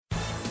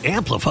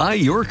Amplify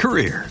your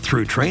career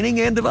through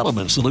training and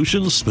development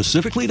solutions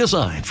specifically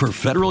designed for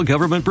federal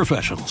government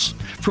professionals.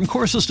 From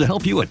courses to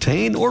help you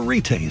attain or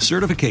retain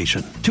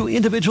certification, to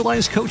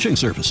individualized coaching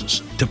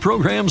services, to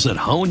programs that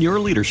hone your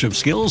leadership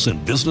skills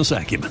and business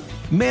acumen,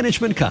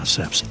 Management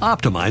Concepts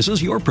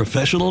optimizes your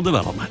professional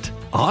development.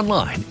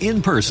 Online,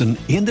 in person,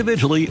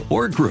 individually,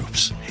 or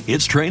groups,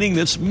 it's training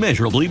that's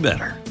measurably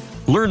better.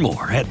 Learn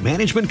more at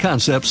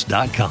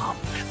managementconcepts.com.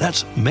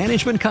 That's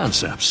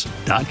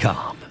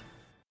managementconcepts.com.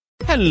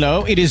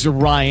 Hello, it is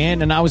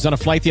Ryan, and I was on a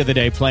flight the other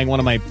day playing one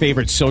of my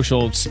favorite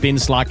social spin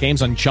slot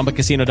games on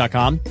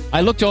ChumbaCasino.com.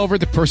 I looked over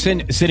at the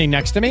person sitting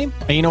next to me,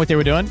 and you know what they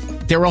were doing?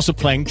 They were also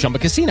playing Chumba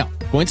Casino.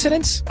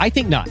 Coincidence? I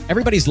think not.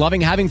 Everybody's loving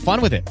having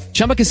fun with it.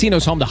 Chumba Casino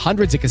is home to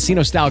hundreds of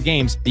casino-style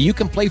games that you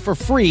can play for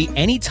free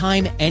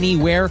anytime,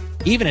 anywhere,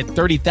 even at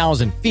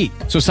 30,000 feet.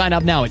 So sign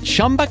up now at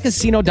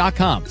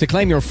ChumbaCasino.com to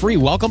claim your free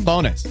welcome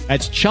bonus.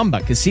 That's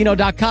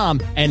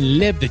ChumbaCasino.com and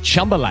live the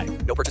Chumba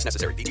life. No purchase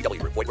necessary.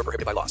 VGW. Void where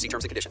prohibited by law. See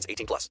terms and conditions.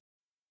 18 plus.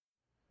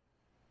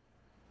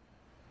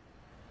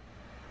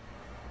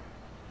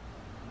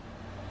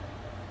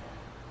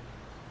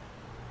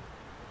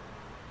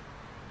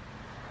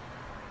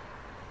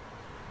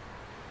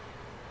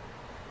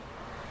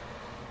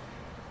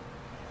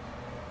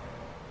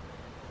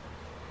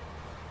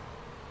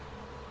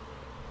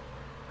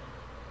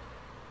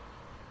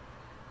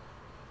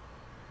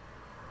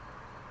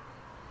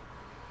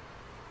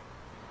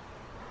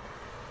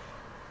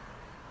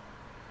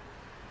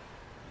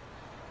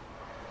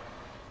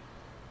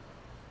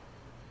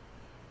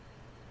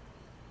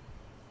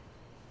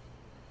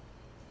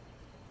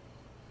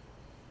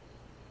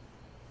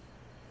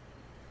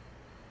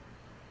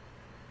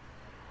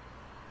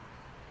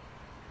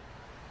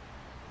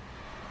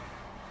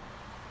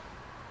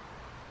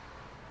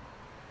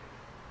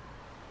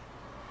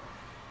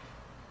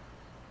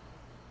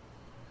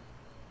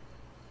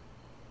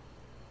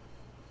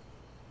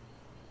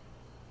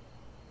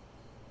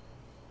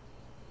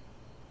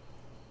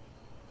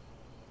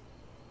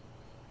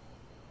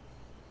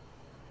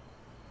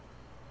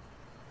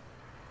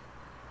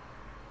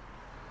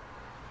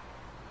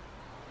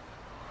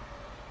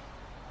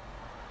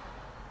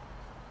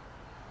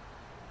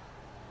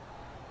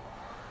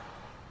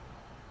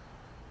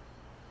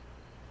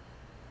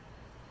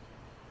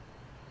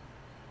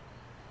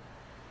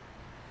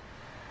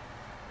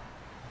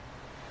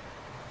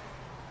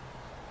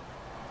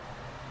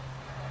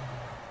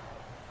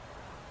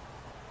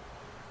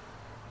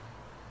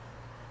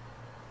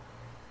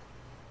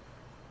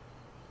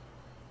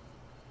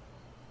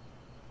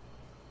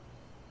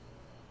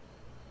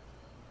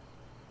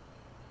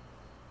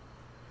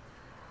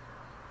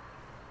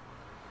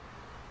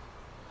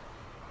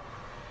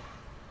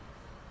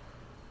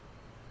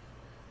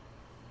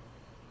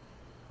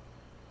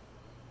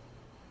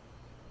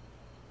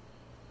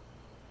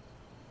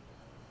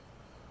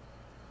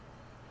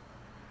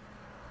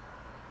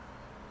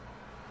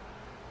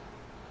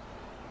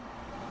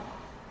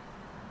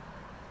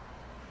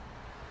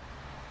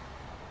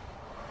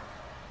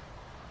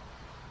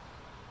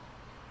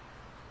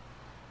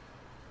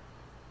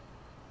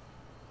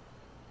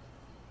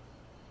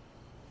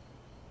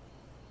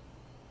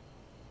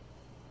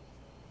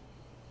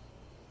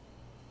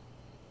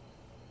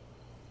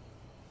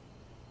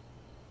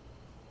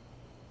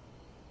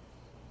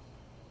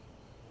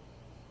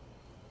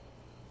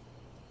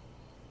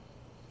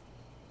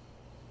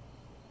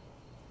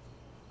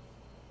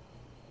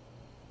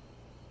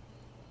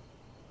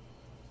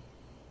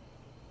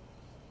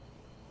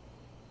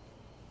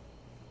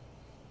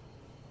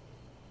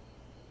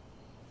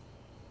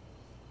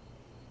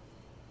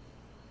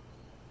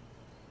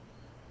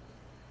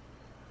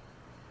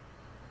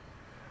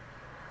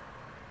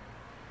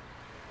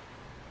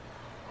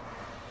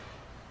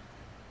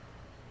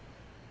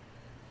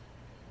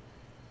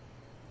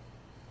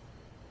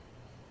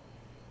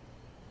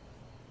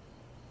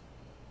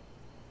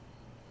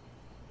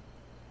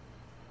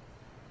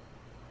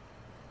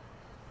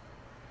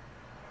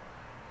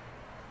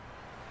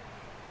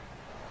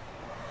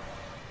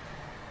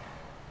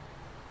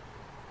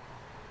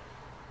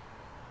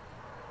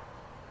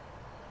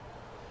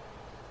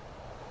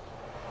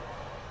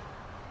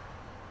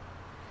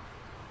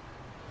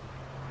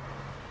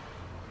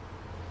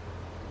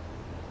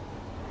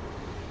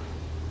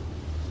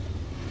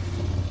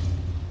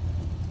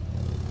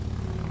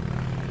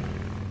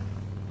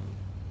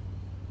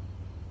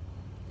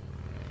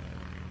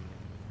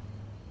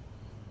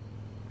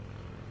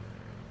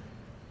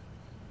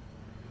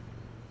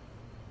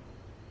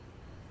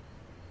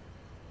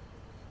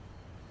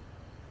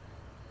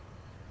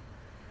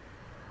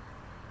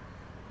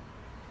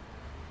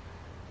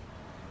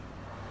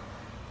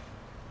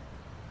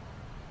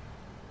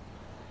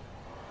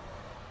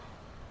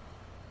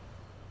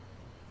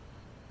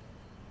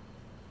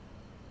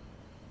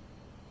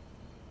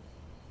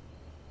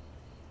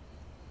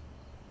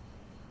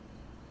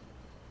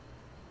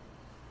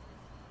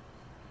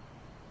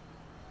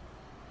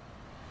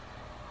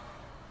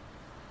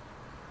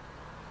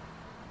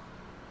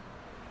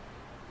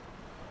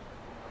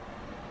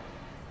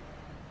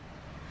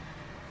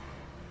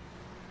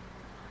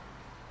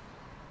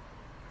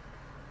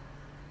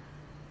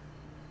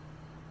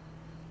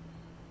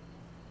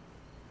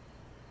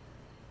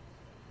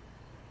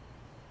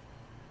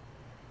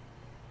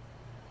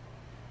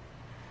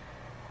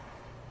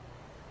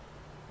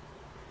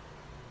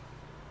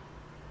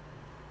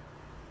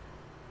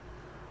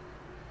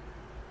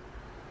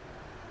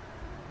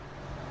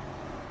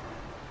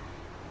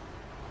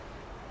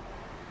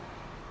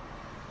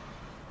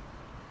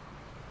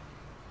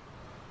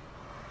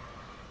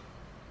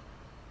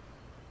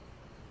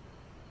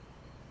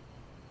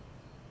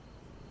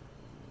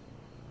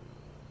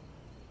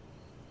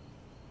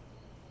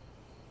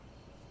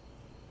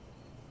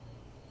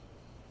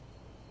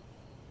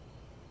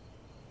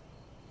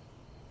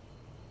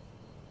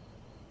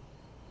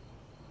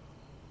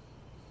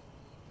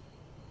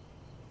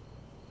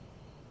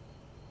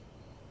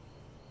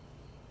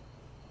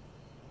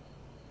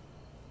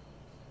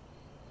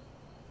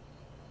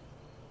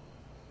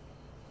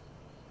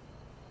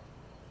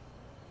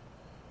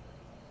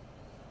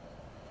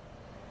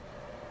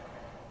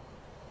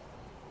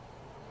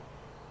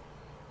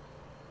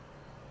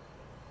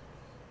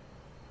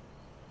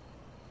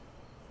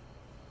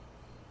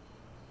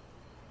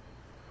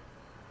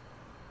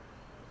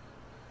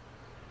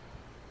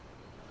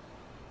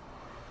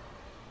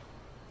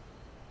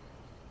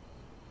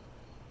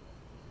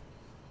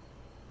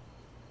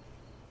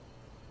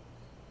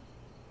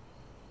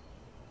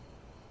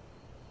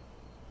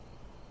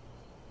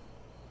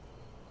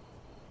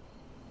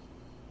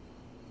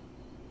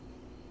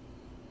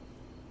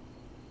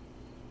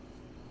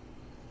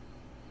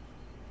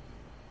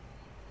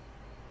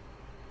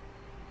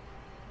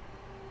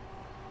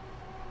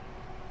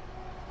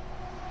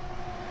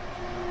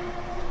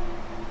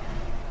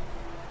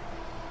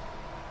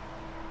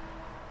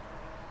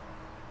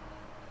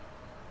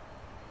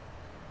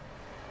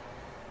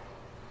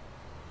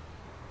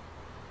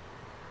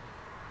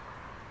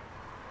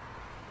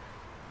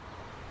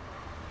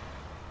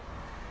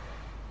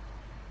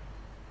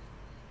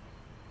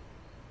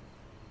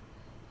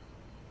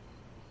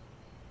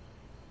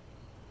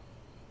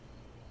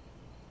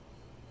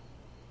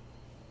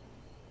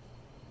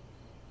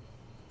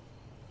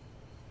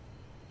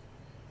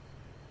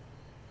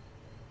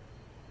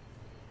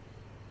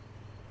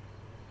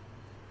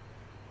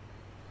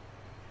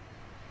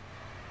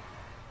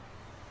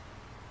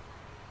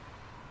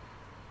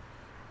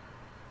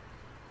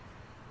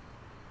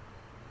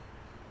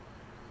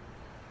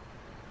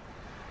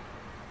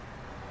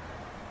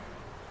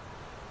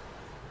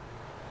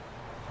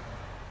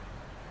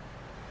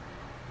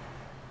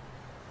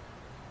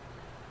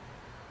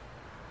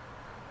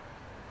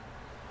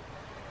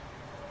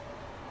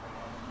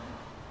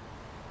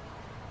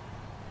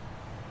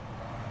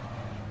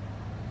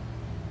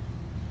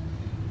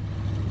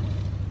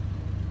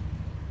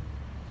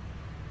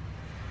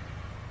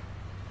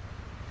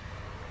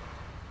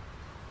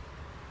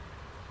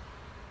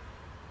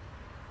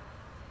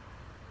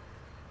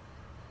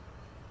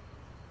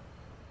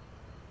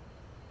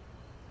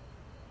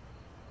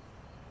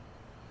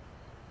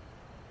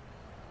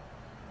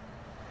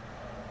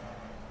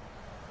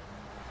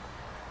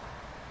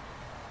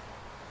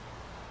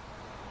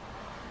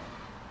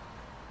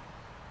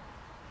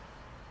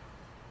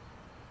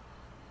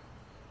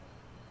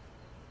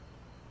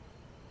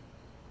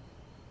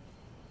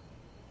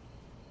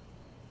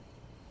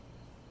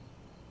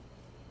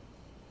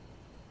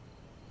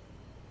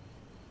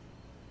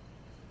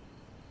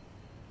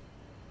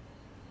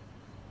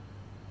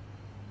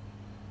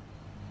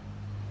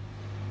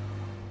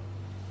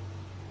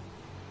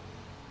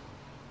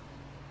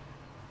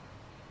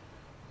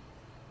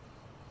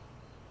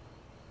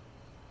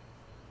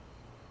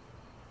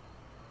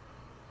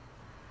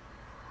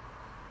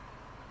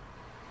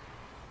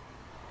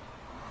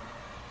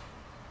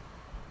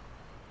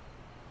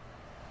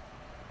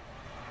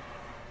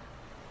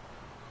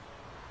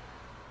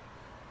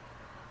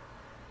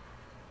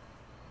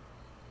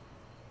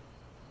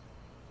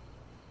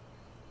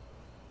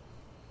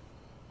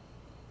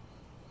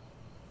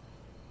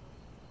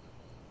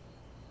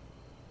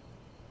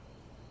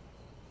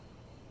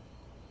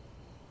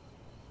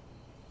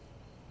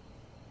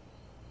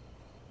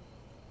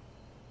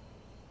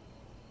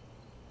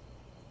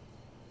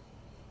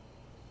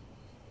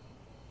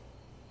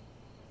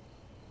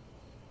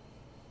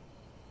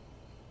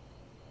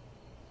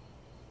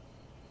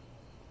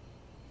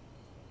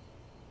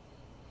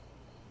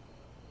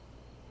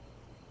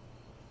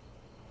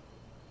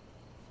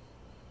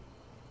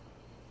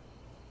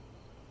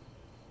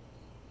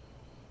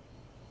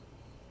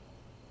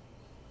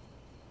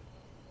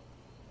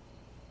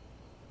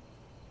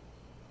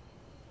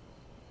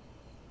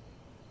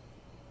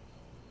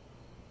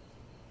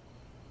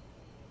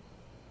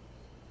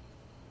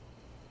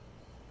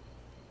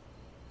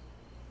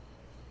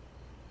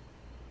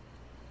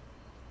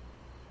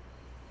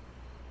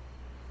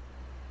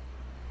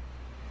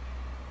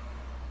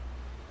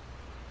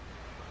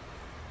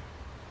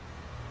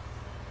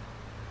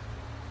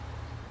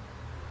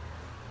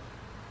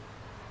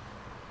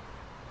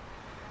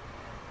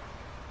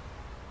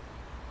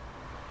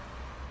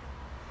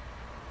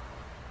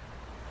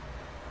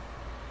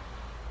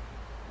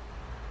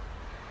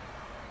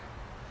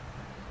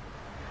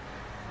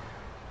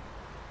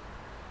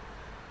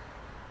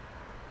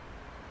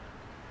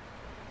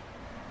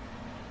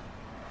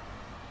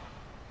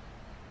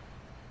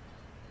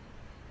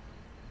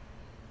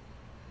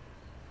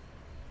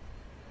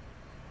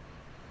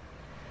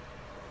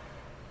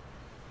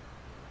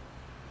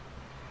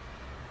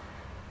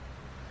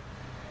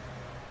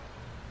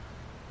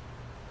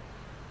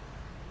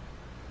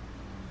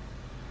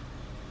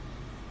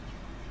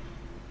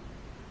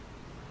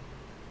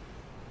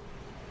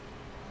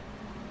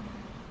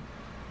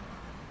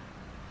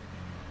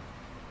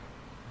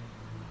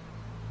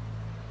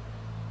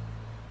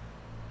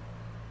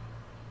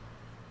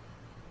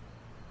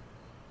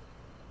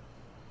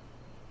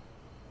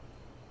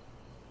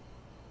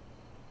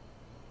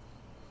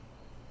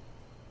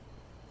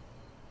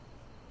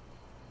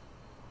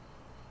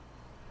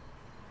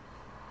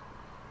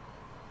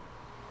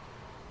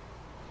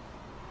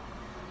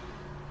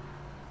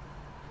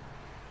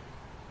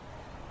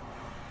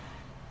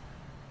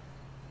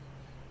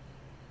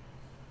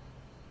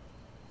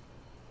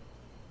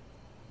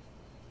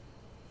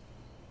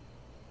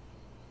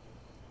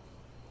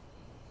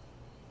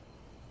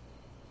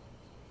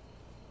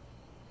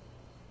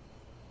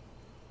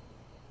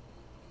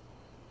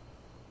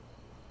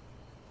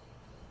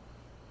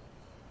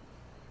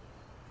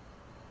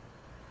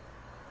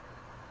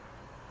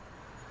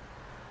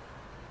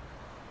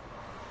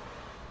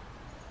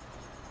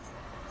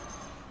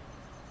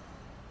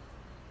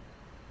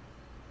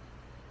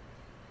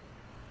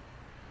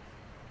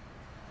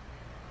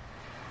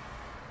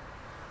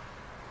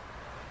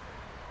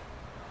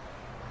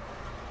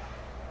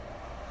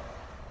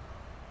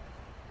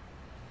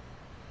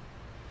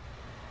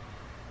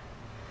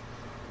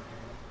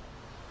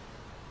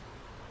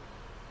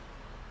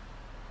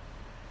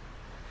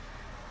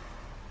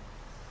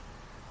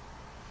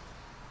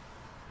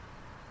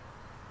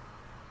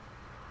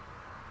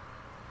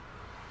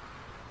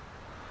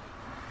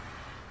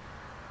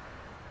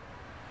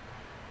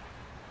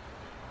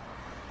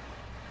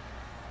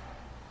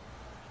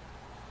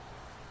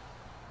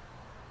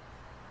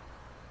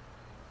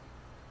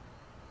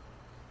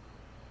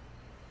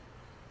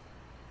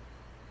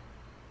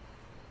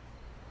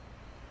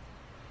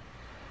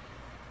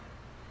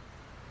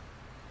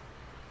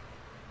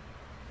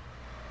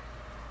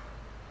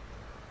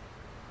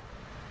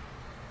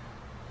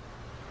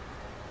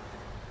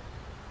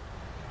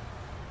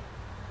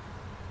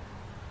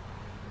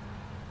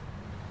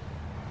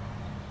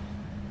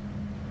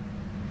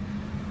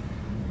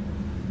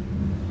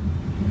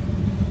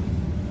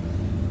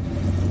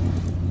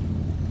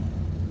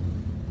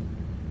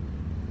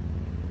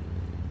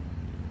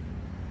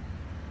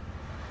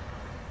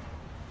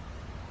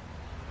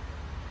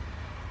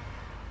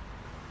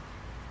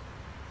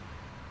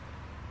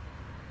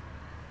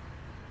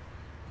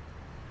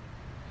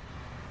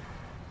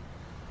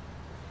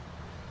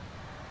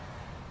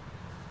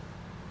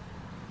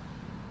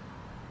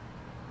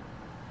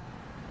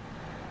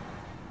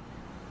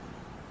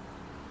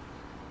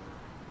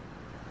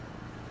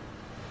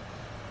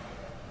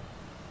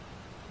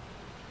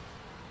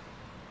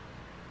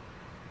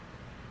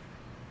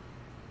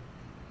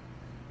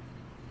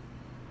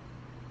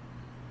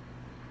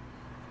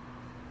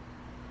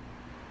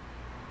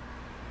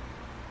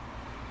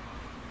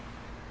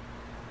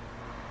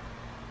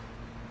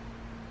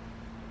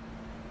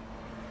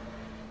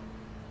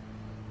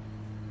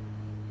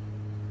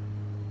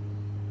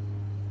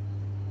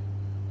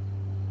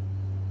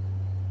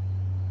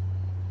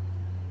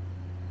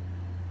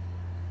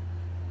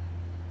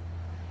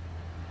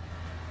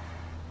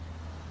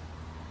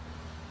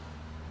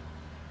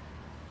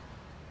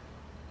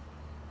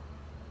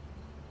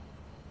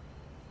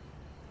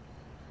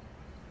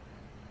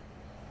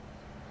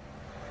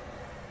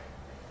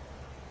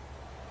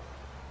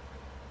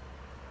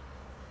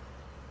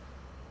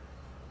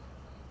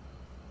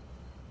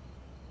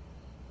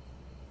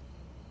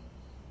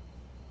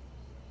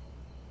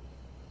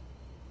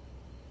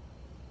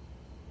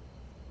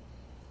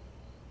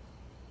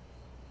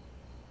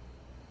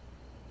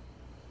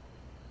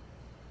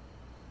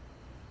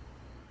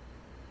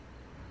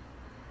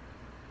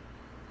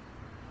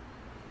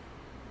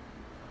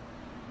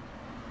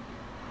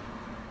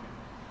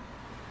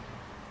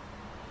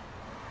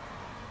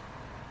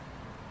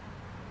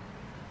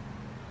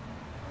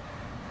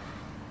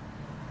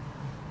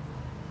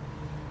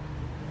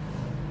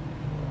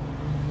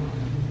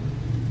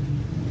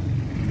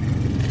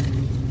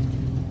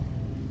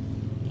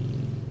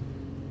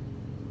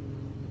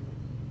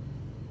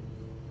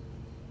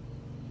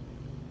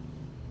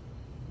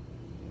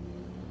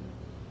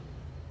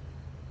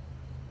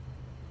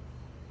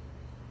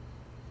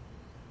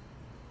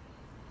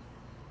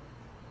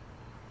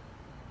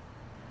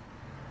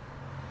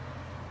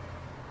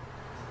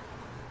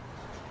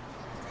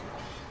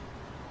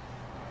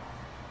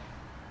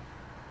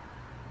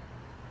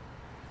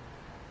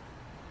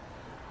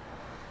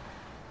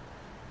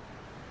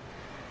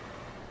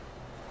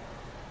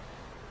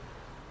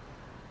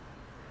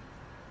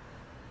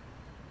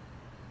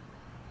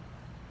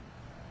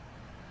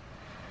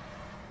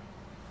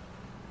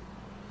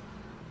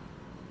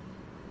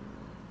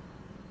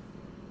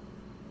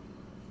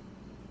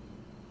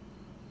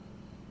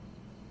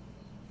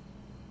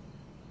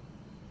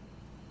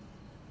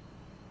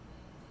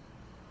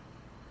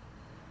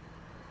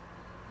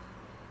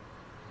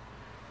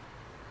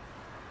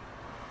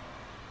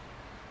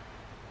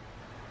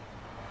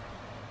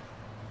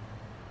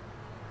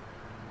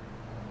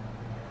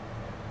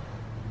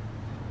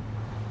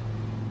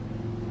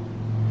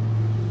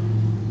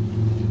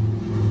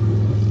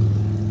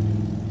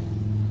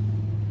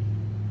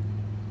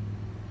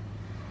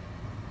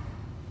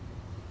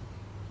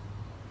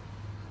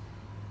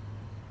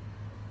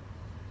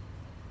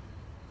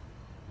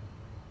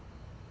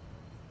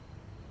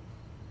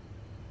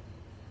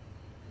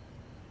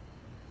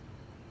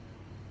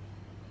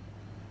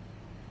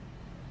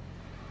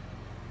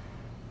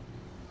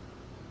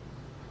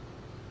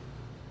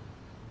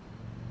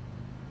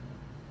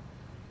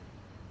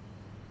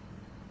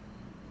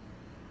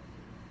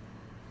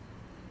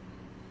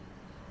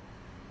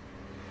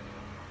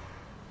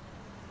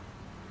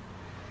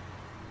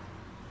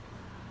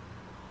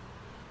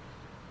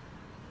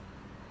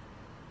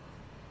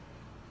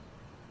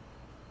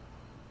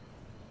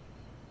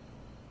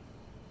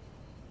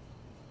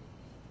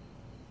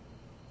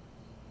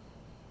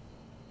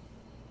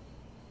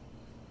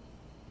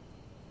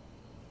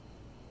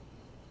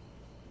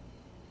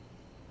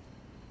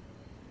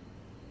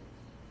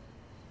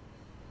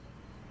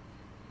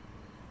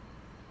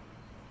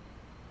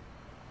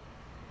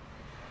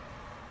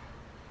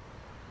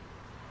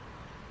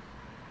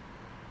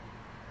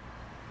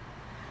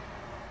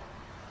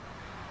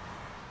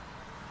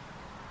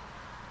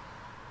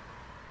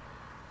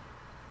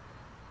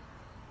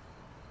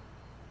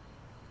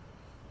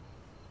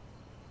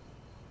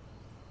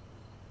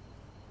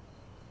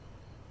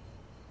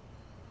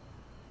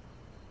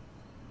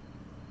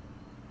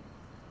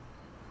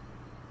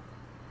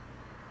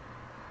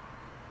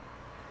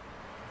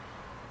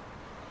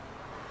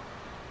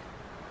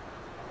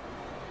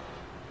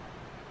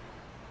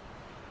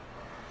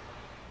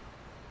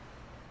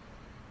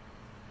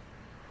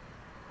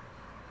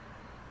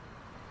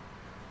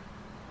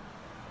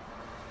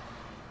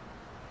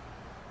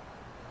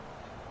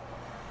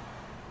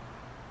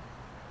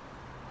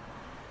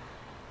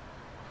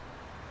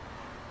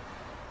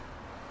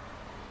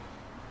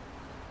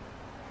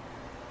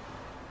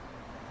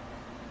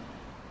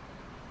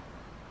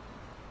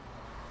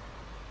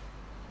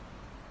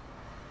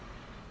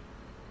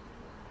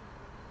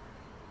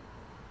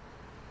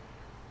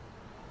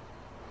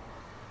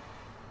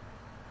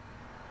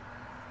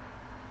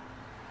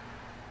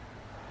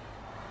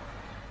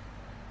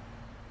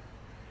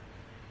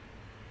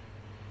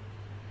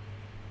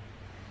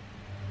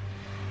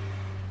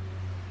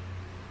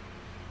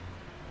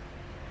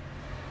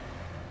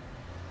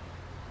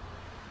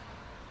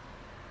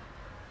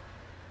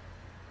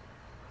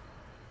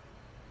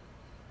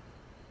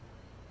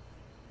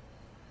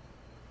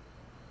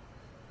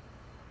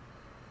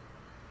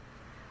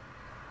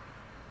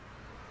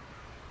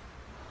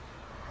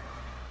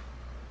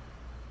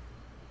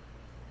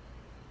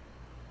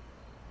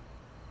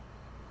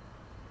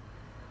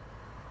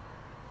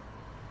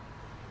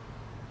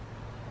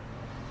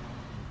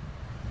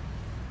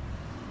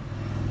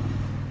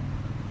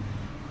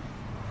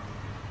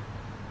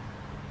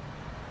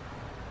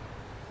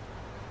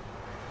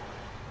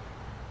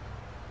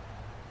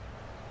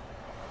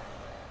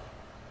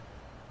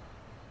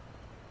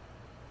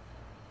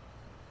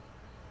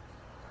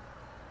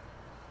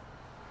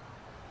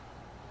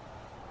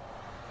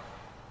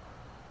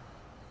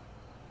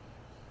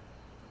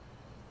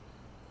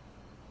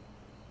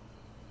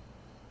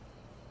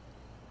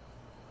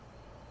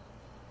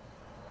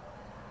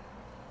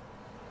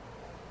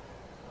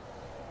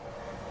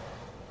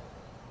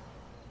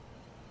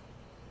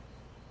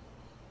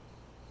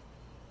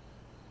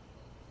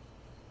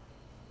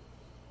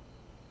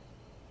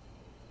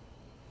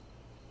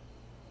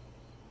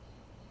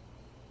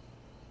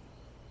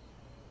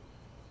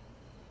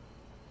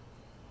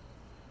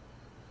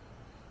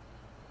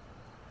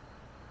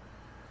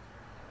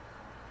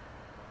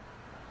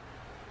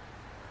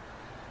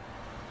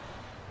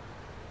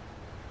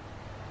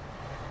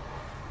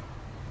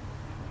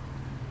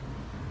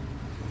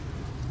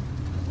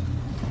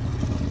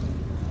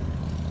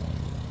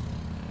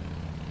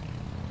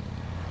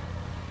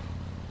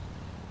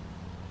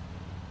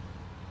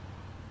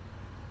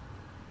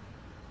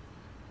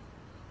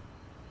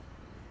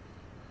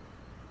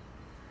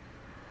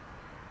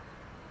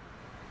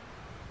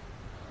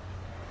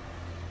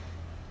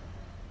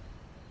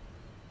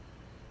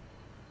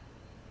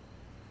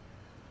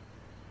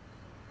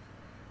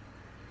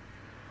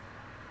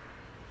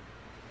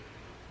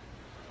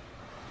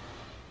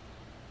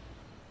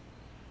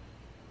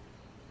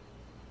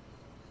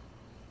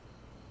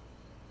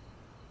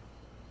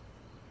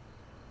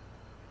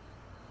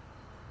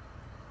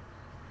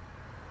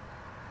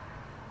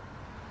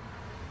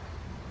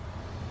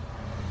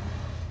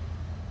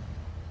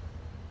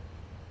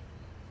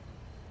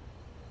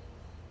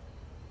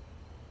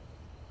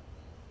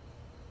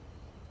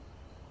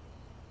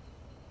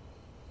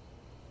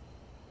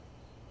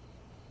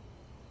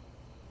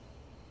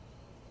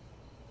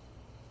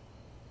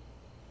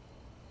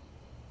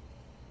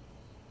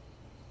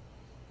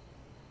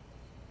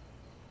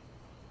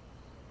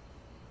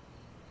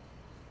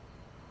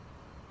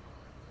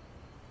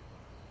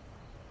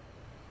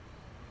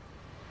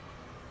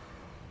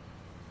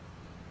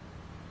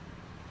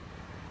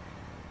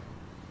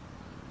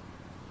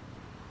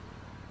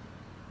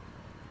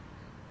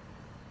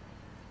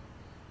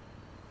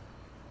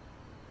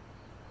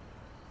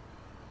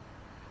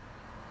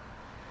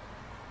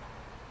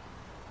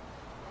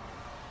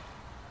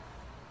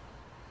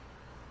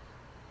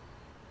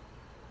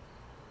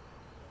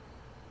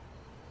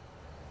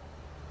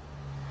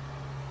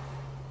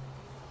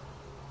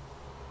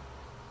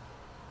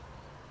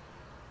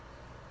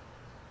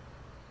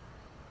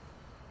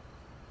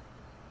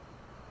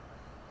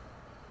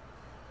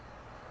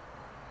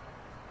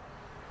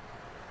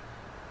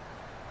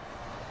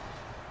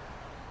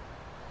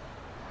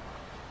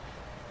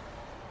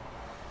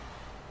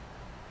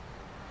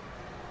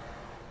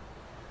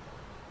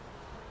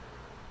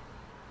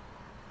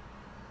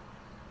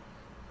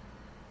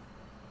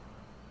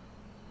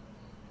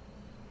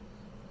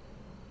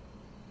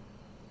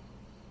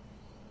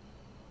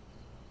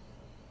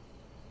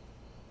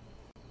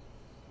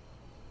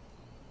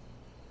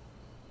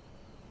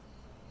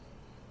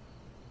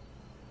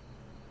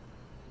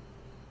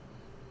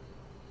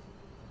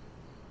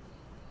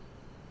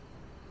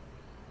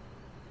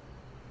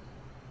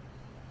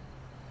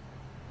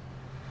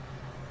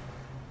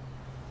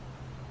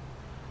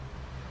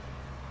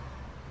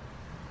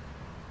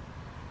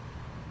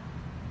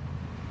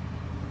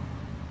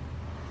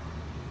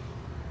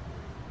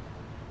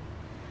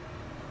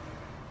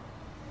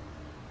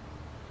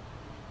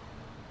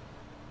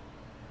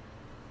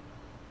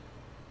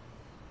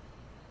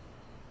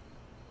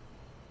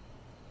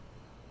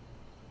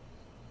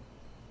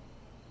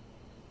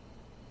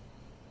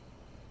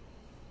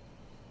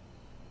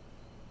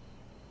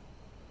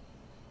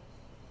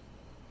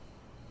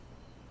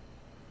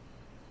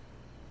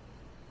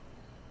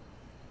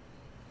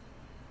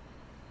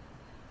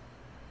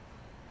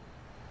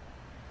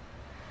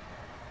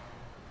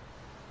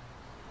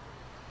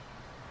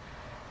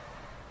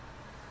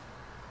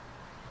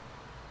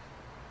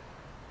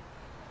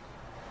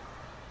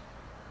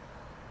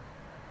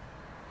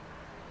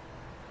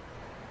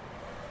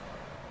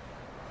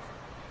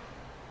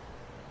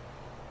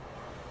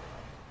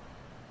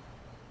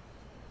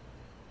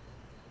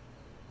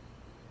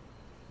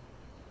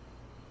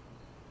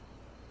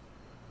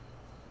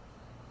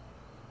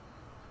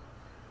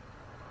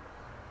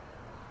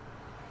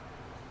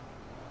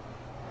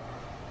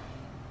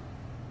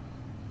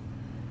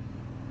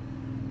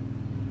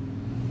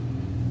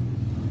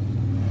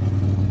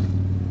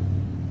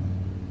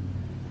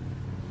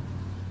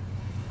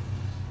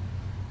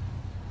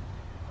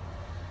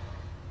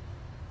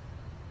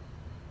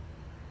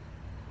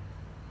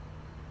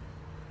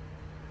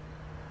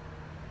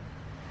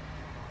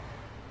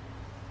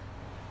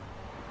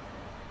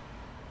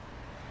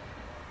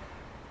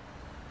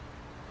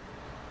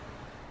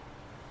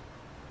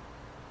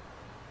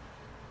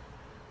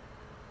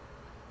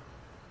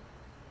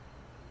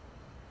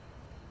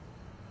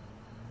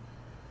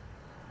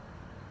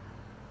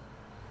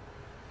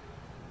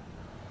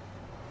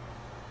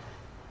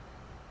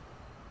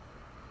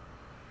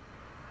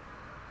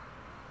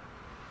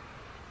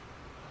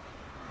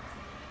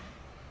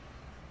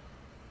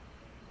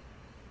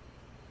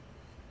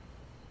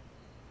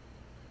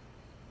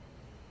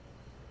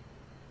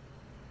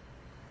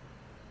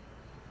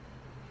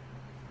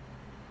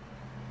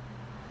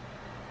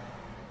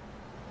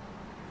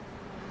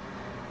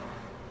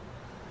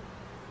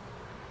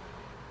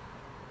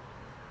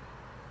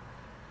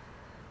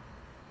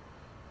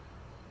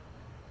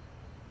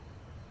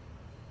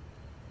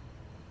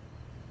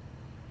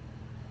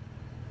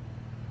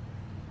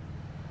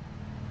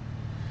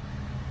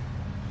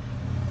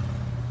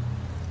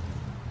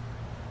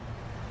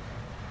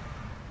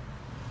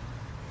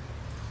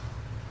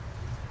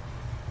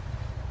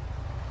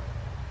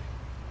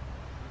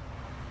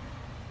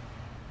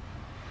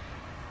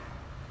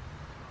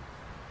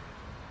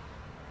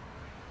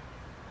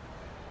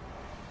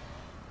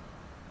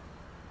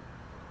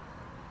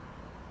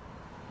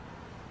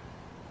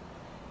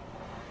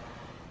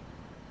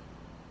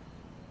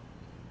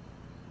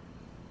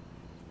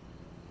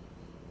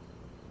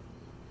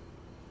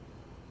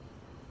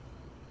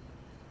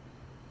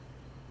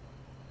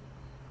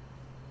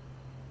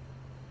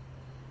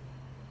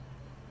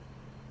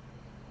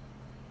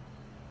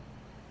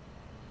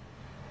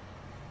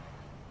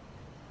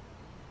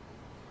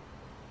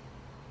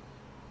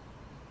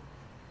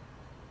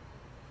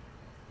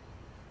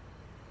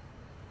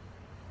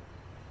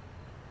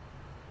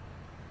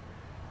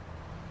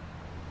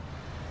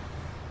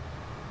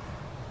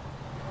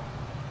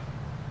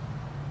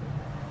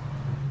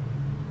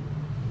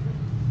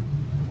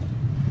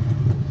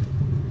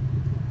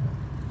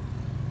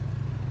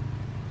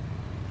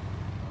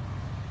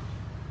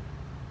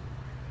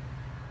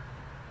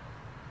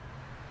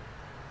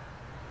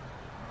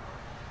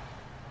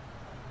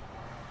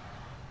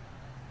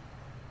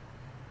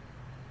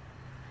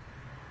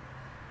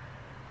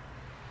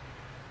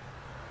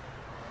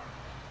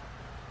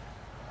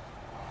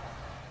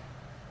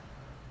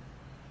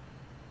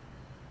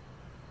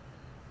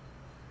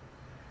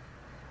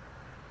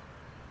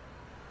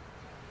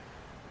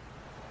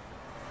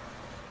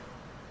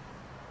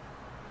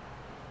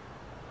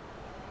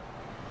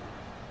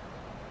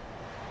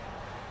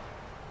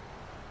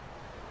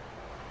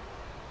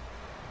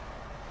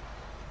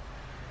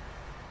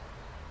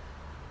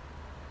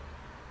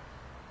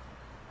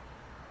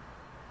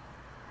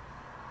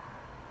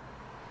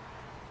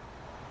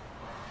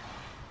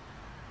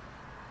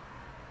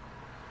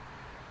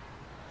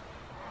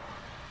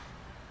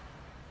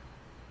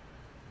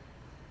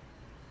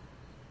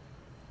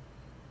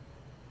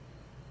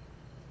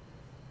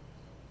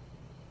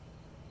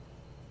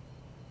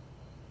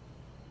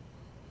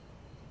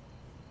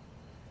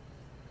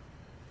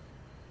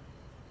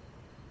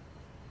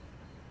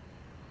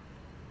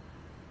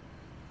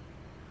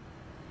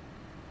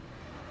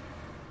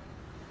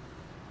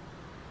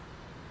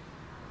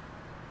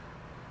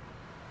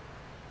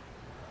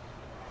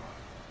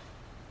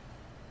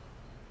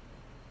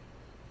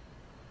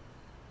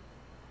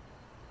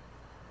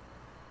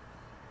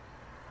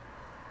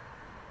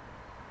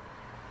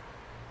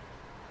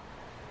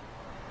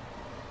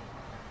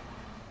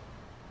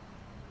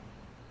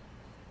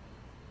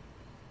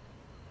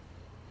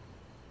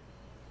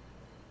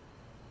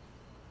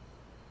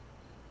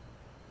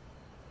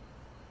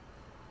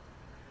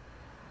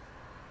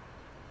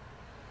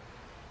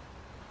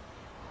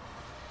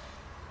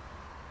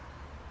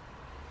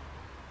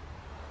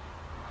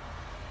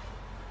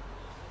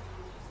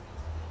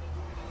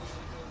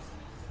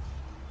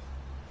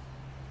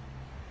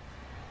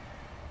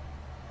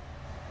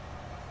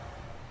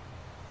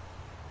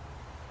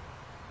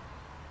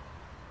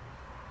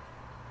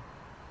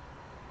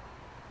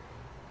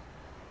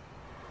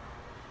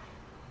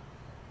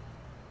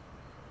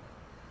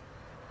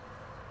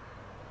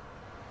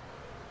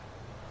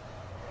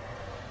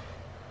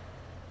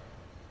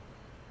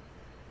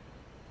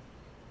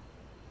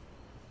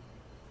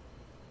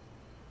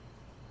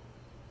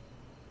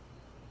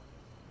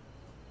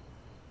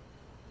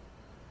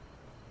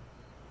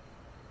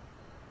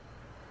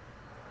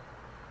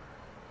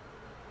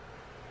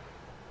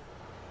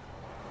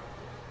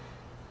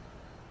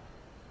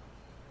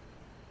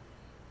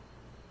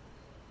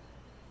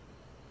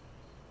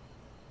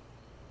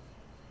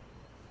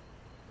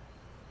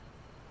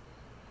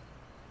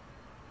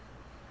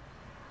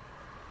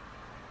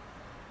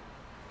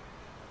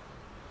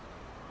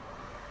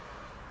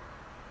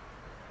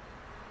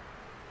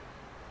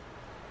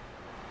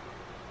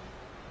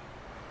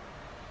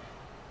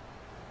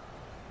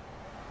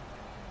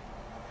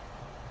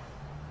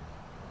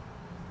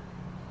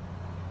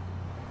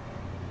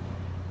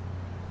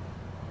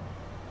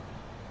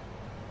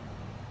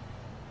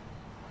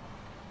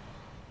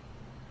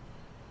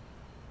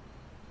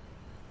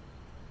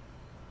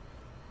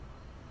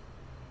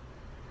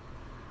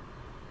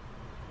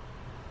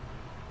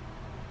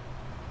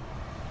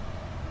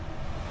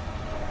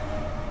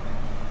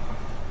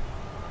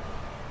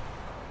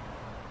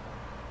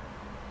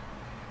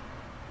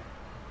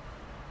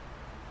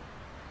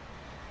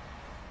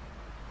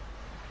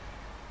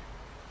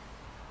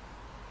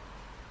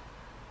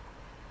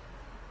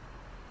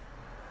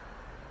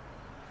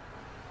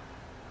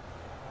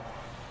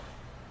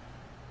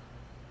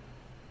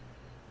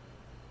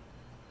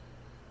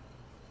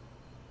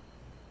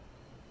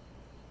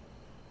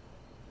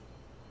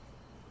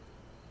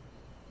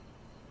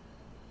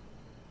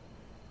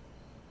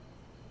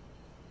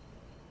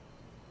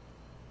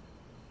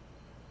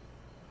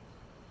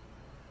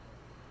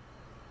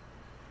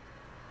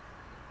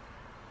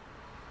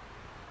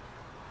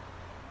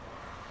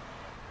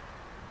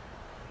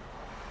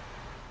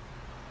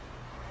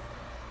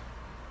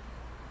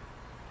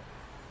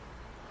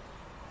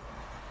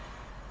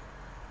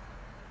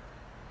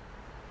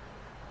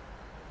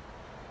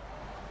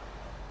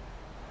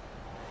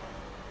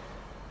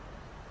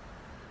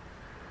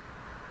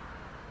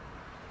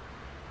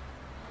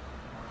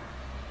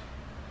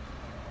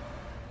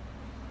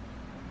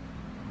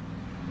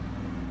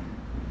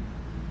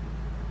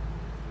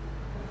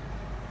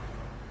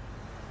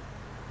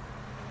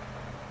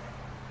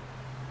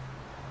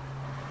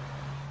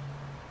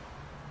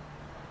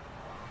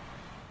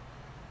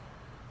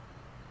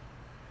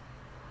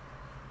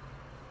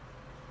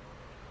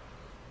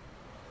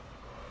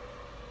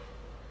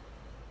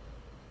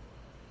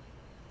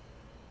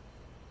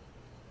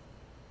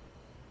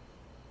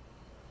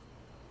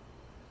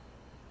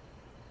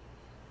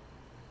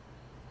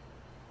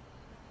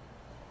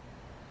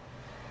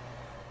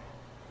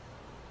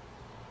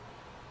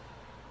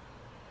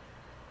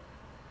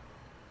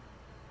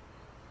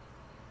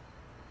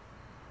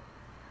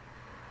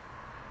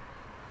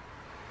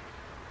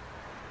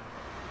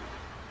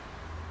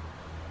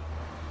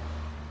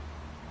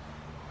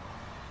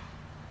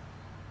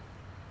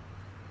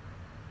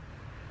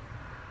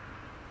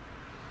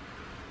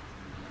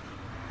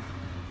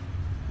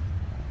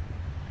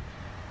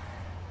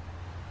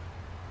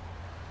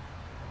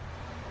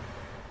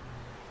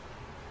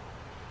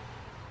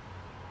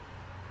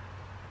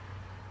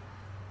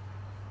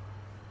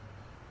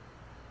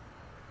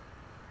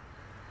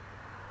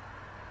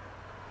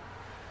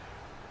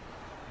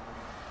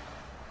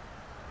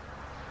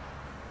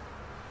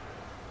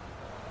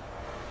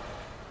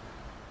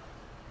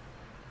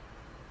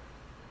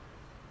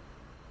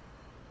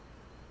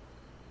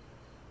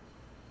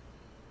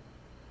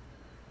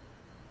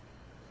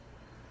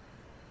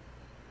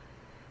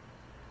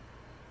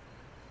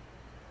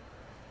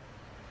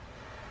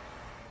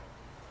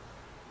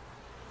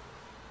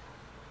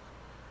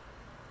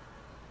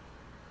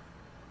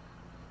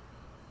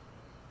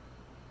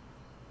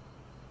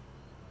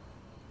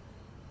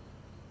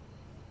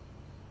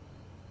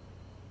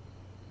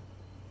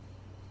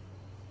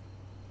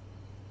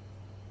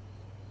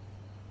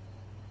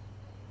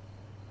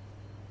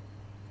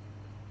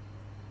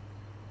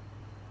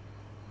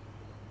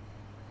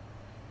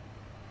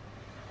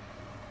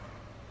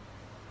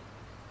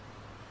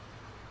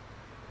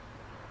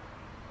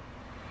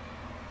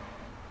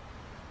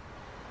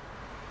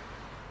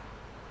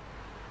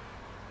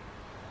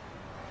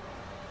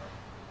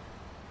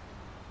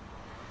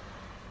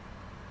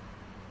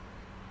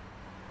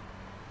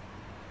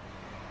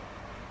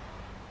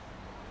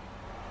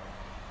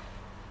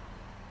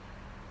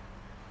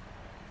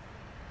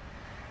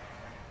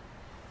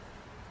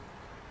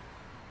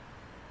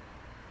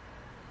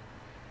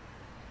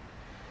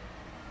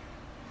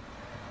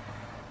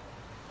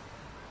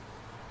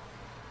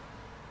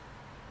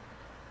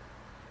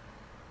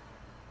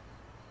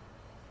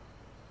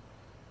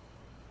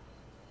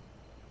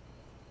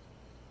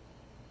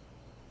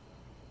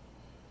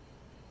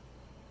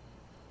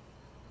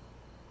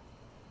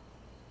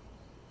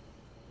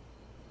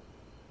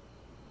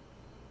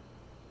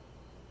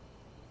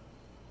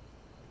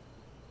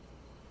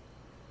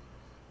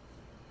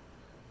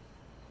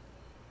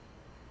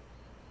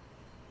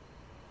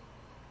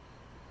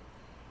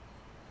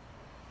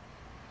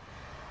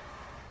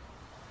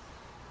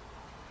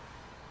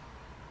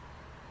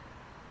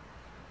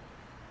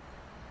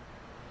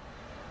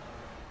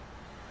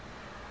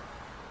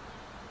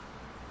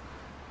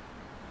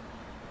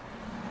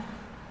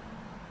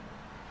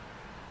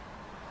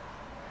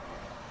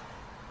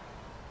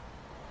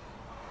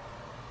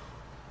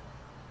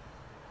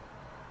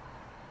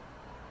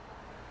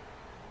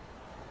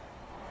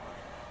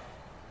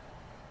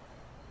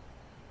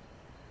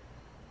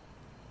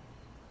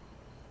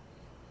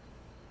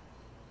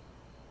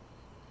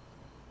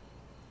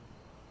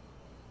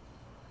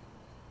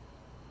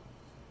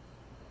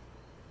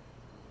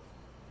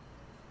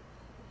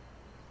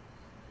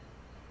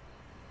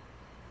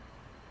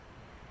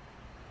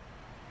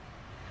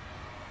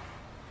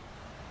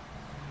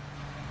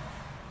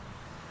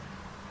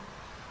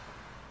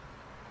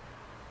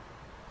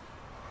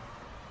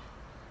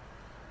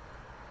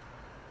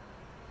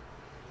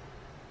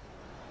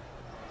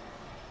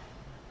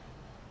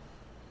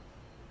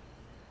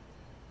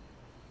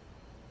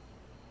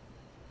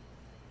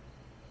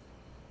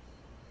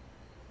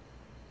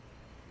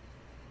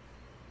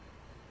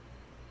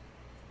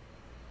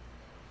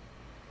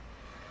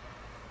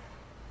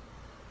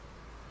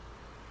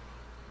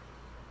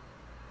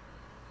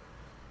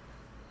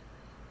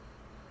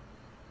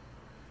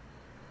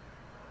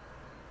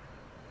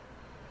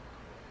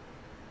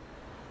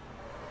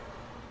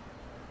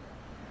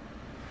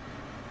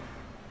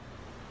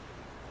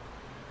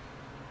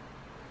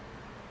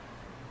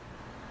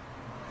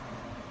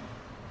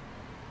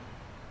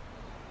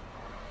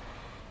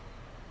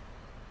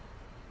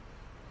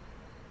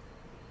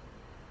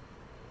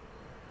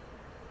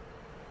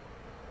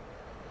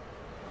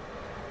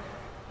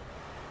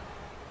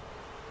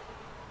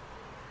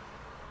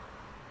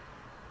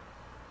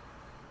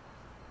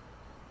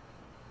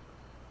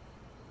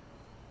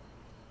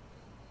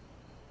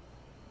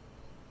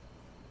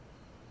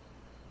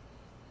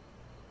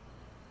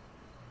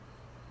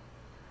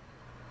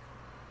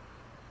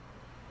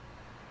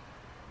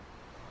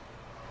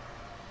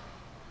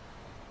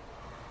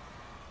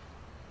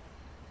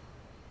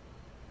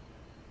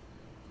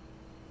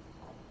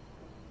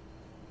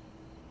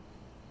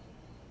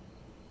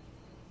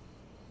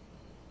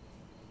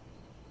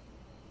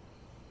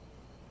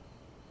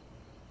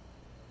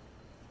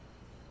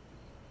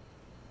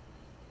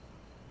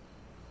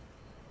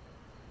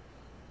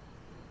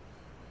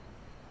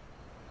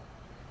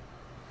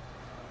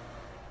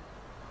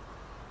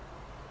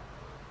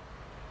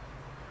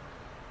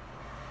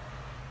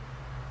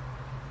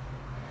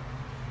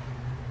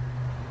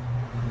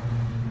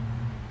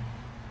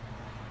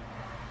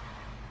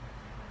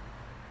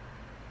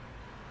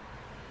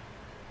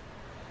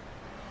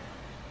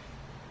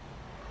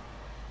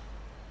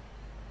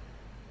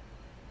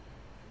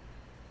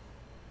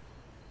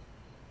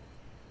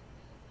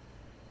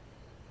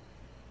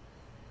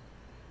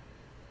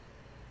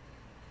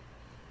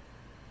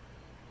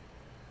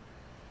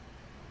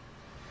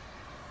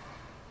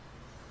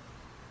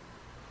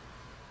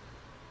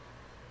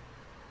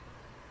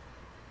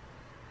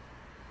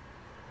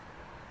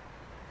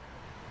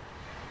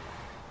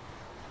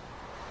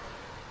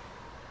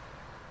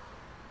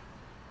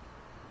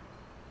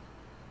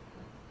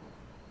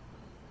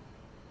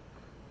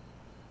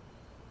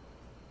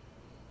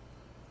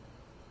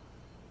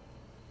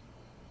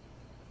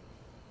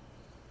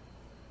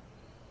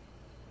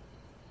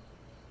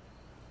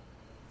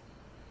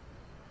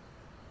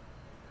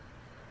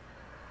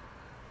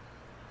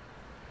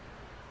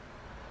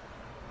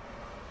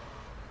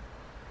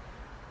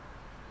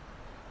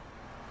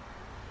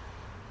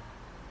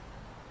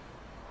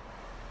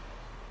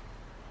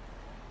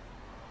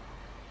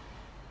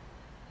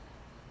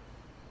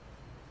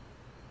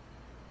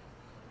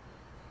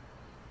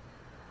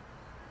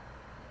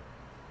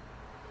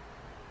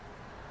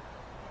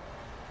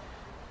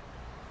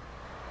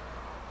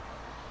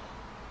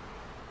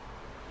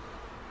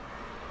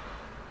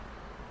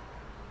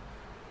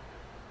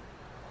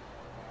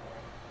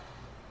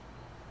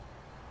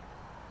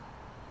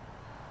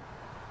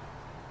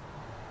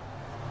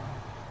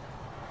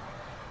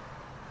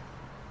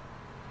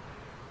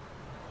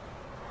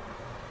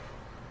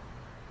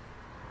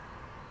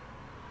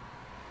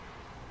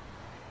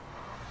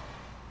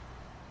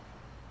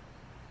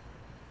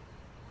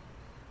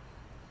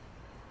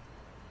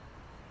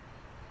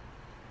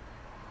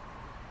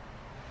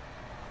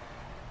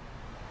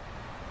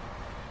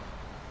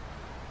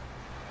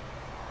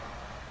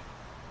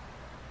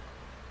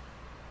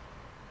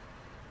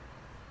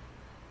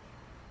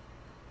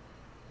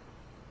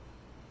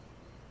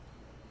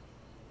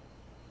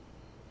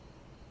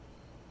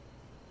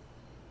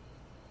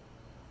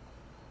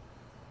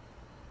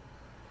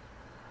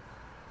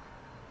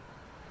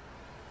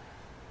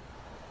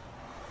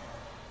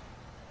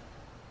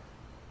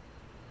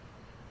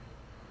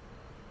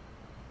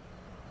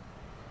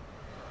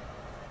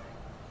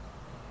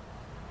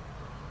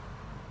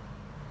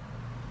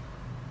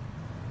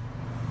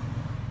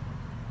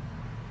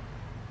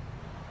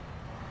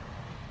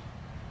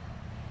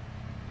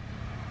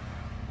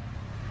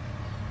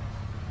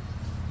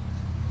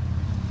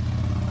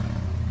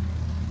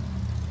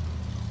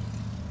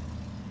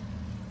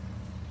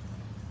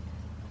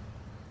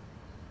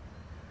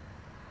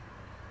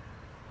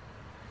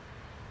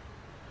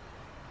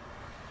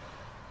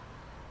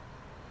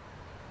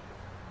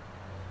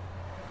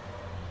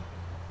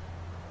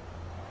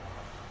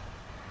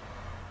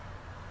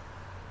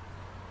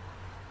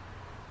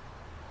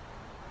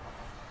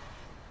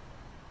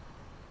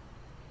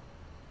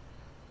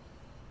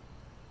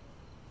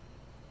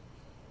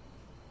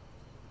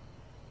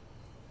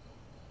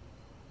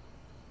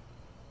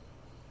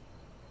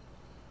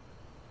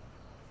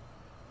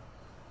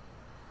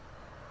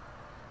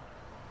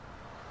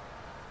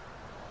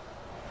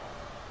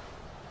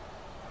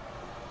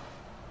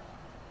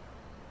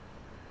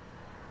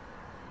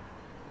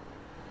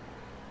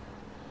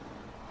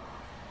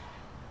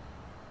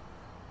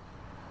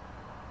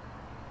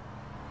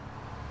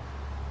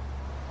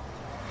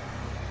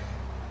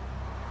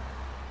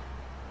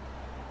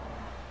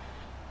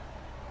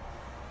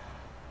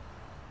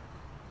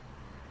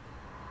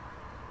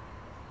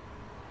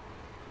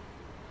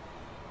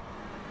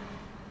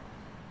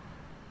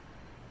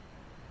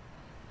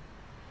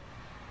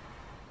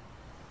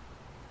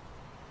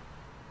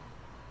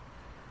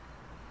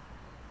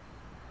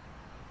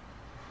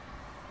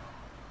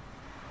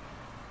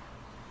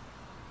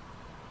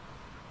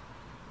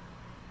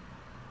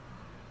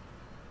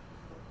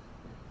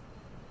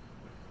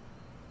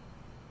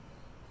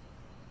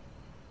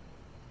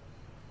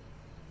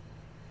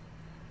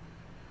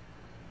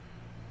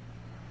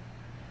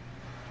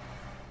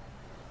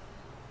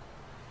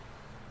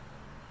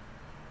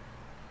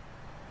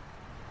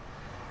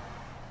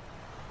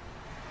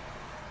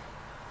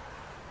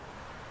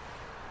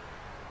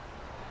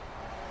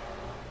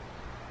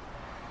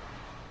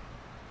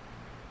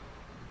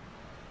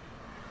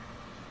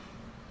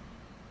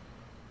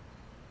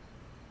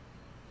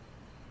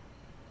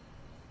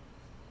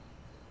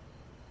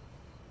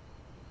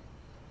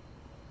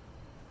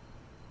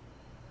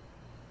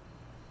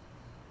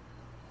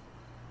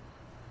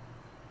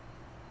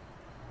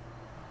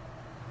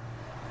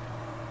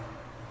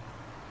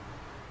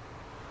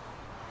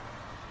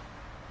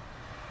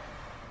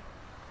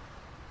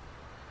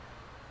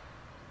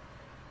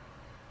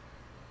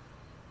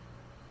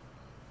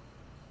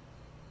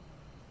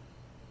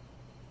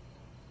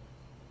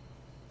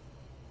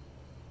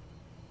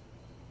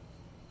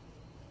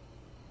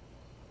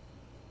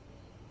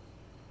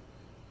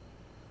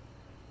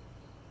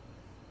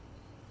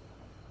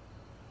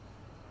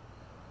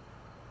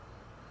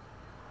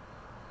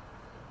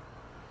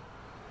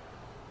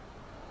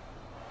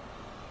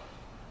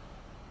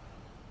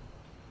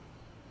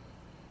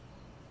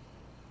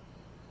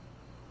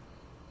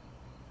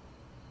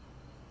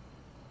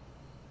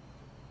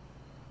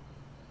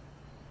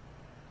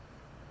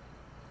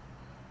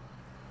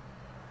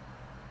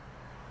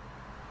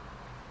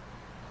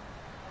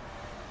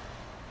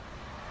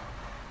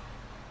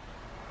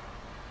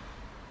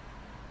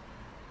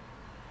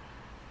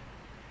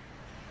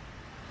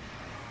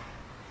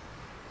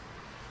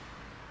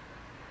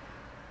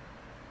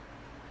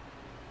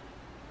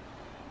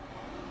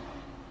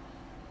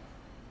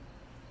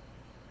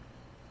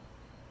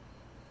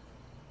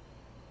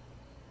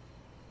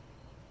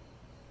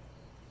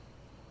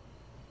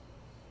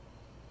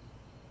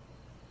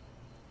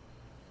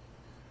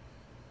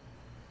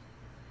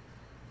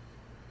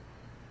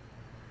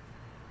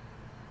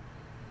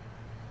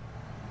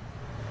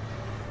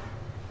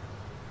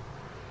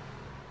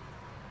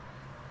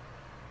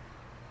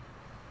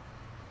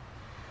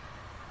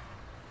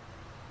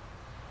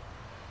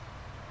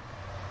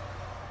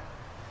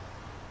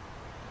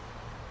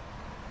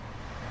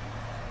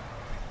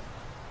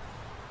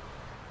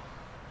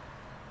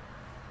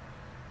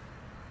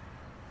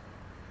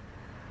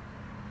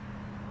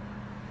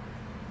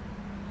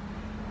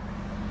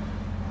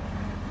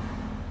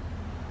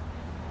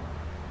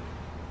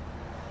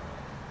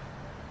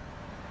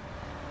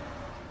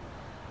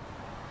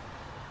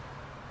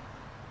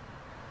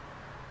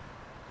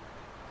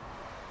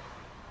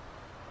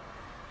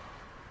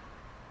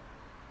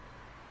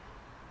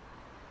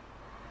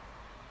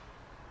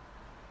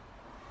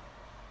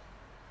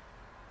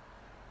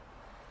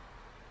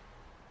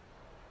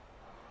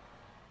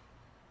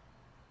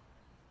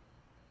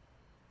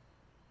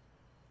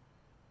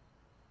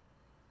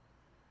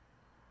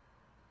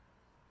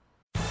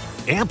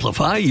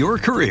 Amplify your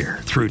career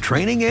through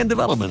training and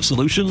development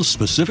solutions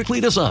specifically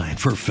designed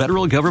for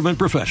federal government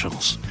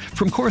professionals.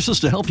 From courses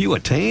to help you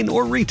attain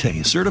or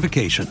retain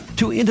certification,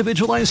 to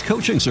individualized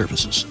coaching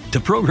services,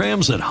 to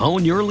programs that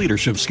hone your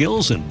leadership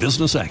skills and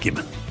business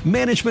acumen,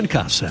 Management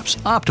Concepts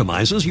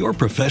optimizes your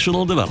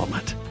professional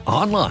development.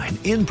 Online,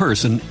 in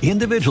person,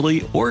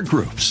 individually, or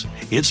groups,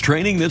 it's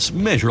training that's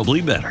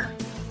measurably better.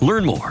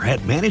 Learn more at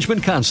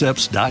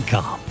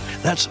managementconcepts.com.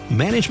 That's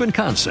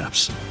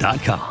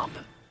managementconcepts.com.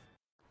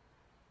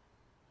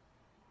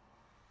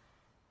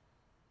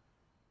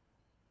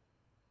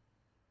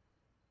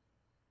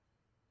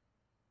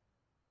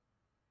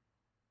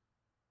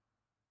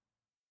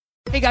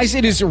 Hey guys,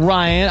 it is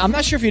Ryan. I'm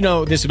not sure if you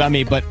know this about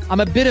me, but I'm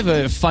a bit of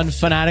a fun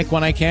fanatic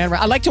when I can.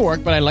 I like to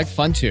work, but I like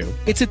fun too.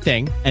 It's a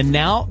thing. And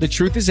now the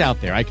truth is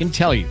out there. I can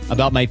tell you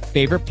about my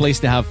favorite place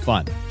to have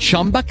fun.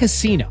 Chumba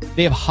Casino.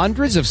 They have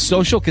hundreds of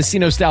social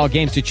casino style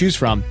games to choose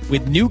from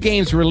with new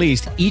games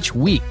released each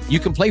week. You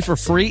can play for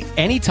free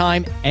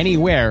anytime,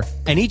 anywhere.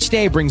 And each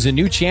day brings a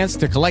new chance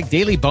to collect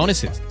daily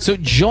bonuses. So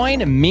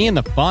join me in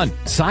the fun.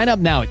 Sign up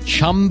now at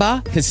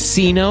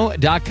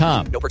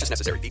ChumbaCasino.com. No purchase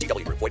necessary.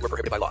 VGW Group. Void where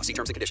prohibited by law. See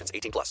terms and conditions.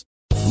 18+.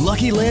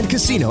 Lucky Land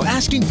Casino,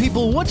 asking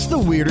people, what's the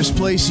weirdest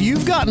place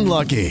you've gotten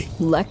lucky?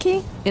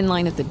 Lucky? In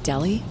line at the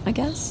deli, I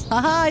guess?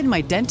 Aha, in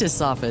my dentist's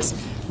office.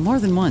 More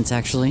than once,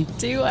 actually.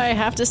 Do I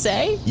have to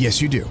say?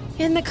 Yes, you do.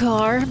 In the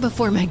car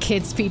before my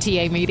kids'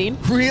 PTA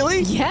meeting.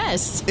 Really?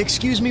 Yes.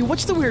 Excuse me,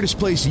 what's the weirdest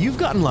place you've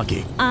gotten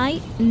lucky?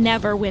 I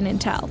never win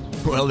and tell.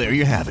 Well, there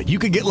you have it. You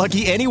can get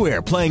lucky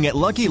anywhere, playing at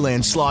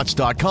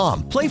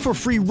LuckyLandSlots.com. Play for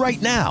free right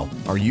now.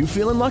 Are you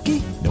feeling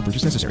lucky? No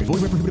purchase necessary.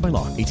 Void where prohibited by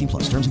law. 18+.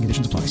 Terms and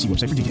conditions apply. See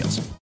website for details.